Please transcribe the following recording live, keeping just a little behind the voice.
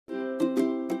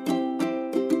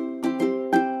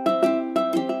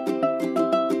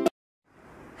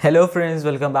Hello friends,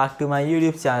 welcome back to my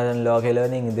YouTube channel Log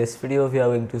Learning. In this video we are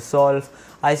going to solve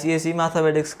ICSE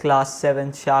Mathematics Class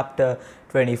 7 Chapter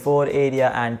 24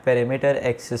 Area and Perimeter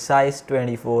Exercise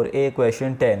 24A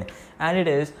Question 10, and it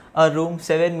is a room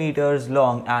 7 meters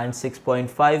long and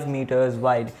 6.5 meters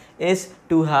wide is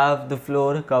to have the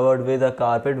floor covered with a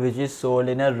carpet which is sold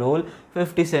in a roll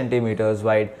 50 centimeters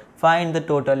wide. Find the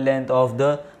total length of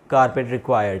the carpet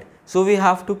required. So we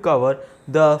have to cover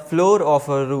the floor of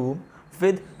a room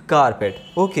with carpet,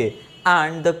 okay,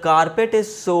 and the carpet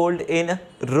is sold in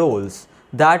rolls.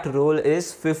 That roll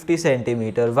is 50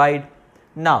 centimeter wide.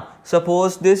 Now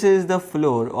suppose this is the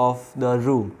floor of the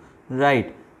room,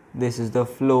 right? This is the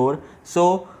floor,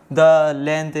 so the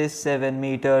length is 7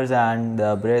 meters and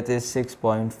the breadth is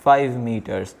 6.5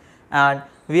 meters, and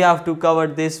we have to cover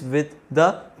this with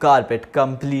the carpet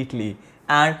completely,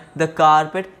 and the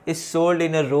carpet is sold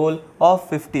in a roll of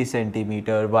 50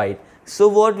 centimeter wide. So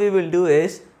what we will do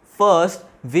is, first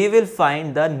we will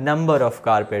find the number of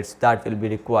carpets that will be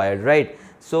required, right?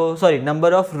 So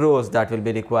number of rows that will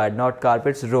be required, not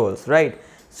carpets, rows, right?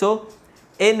 So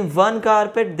in one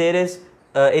carpet there is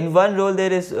in one roll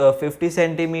there is 50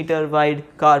 centimeter wide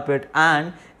carpet,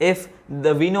 and if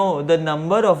we know the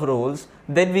number of rolls,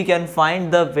 then we can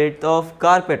find the width of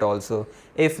carpet also.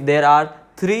 If there are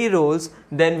 3 rolls,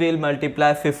 then we will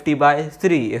multiply 50 by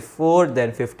 3, if 4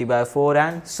 then 50 by 4,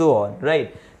 and so on,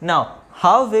 right? Now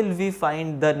how will we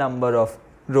find the number of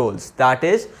rolls? That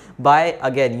is by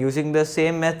again using the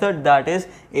same method, that is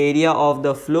area of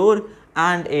the floor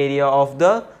and area of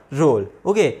the roll.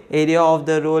 Okay, area of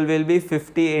the roll will be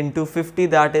 50 into 50,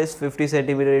 that is 50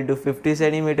 centimeter into 50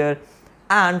 centimeter,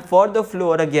 and for the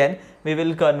floor again we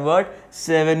will convert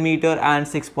 7 meter and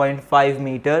 6.5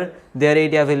 meter, their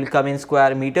area will come in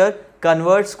square meter,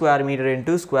 convert square meter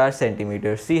into square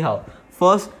centimeter. See how?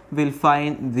 First we'll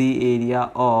find the area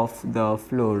of the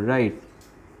floor, right?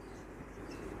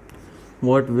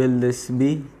 What will this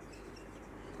be?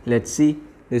 Let's see.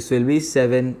 This will be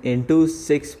 7 into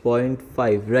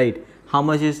 6.5, right? How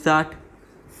much is that?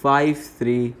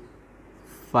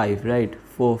 535, right?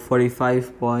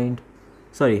 45 point,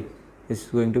 sorry, it's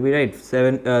going to be right.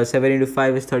 7 into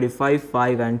 5 is 35,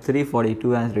 5 and 3,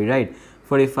 42 and 3, right?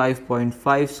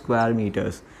 45.5 square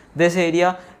meters. This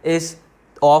area is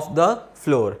of the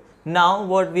floor. Now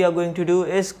what we are going to do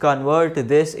is convert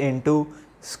this into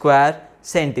square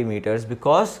centimeters,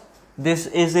 because this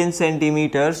is in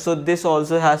centimeters, so this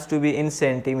also has to be in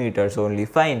centimeters only.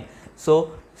 Fine.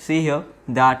 So see here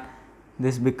that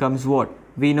this becomes what?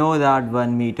 We know that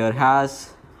 1 meter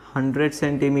has 100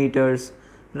 centimeters,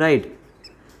 right?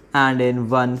 And in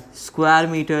 1 square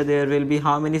meter there will be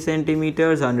how many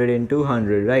centimeters? 100 into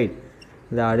 100, right?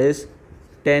 That is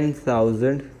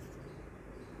 10,000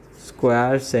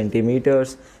 square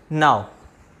centimeters. Now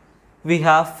we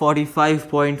have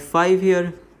 45.5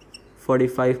 here,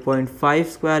 45.5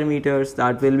 square meters.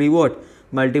 That will be what?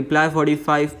 Multiply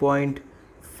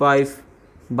 45.5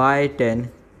 by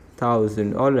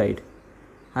 10,000. All right,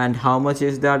 and how much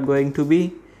is that going to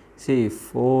be? See,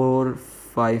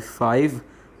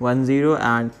 45510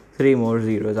 and 3 more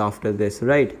zeros after this,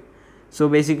 right? So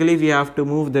basically we have to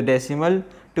move the decimal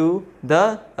to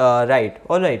the right.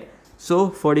 All right,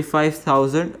 so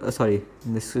 45,000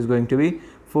 this is going to be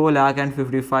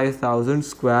 4,55,000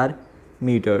 square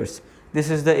meters. This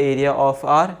is the area of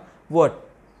our what?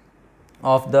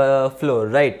 Of the floor,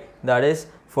 right? That is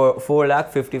for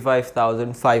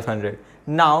 4,55,500.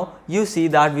 Now you see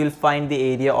that we'll find the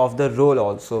area of the roll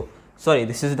also. Sorry,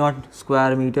 this is not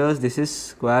square meters, this is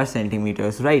square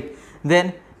centimeters, right?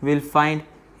 Then we'll find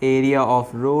area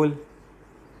of roll.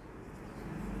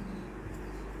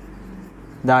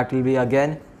 That will be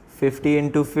again 50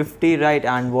 into 50, right?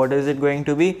 And what is it going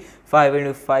to be? 5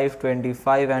 into 5,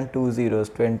 25 and 2 zeros,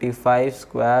 25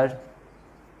 square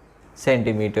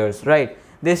centimeters, right?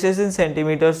 This is in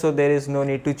centimeters, so there is no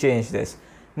need to change this.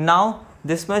 Now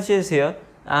this much is here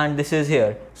and this is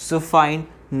here, so find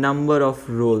number of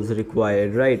rolls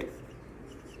required, right?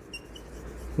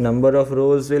 Number of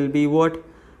rolls will be what?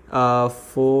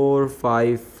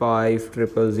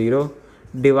 455,000.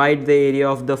 Divide the area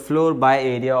of the floor by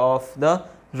area of the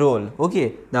roll.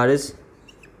 Okay, that is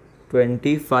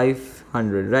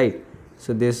 2,500, right?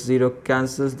 So this 0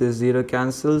 cancels, this 0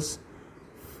 cancels,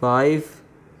 5,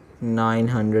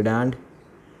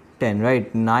 910,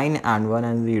 right? 9 and 1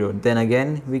 and 0. Then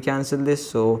again we cancel this,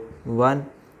 so 1,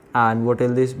 and what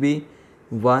will this be?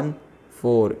 1,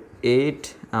 4,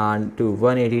 8 and 2,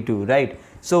 182, right?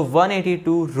 So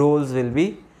 182 rolls will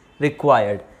be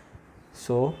required.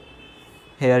 So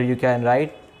here you can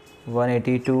write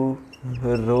 182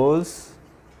 rolls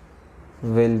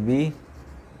will be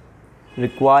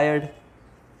required.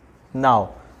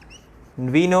 Now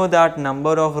we know that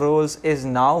number of rows is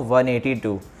now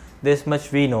 182. This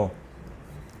much we know.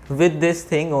 With this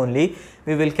thing only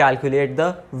we will calculate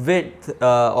the width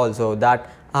also, that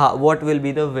what will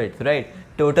be the width, right?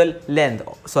 Total length,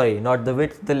 sorry, not the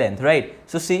width, the length, right?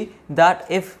 So see that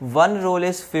if one roll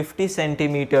is 50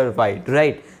 centimeter wide,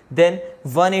 right, then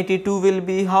 182 will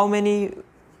be how many?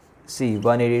 See,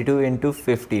 182 into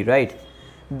 50, right?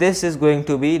 This is going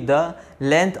to be the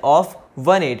length of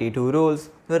 182 rolls,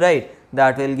 right?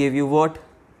 That will give you what?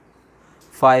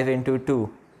 5 into 2.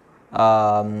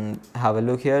 Have a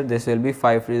look here. This will be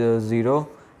 530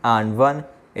 and 1,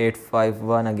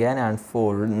 851 again, and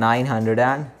 4, 900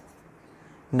 and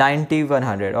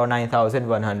 9100 or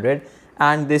 9100,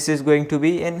 and this is going to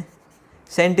be in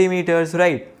centimeters,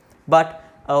 right? But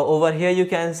over here you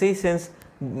can see, since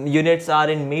units are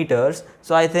in meters,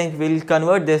 so I think we'll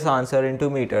convert this answer into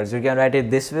meters. You can write it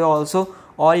this way also,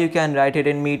 or you can write it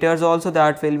in meters also.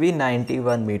 That will be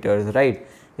 91 meters, right?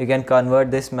 You can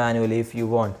convert this manually if you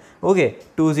want. Okay,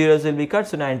 2 zeros will be cut,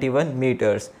 so 91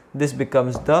 meters. This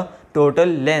becomes the total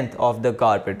length of the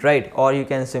carpet, right? Or you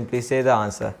can simply say the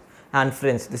answer. And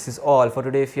friends, this is all for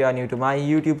today. If you are new to my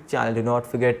YouTube channel, do not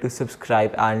forget to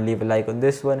subscribe and leave a like on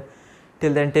this one.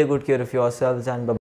 Till then, take good care of yourselves and bye.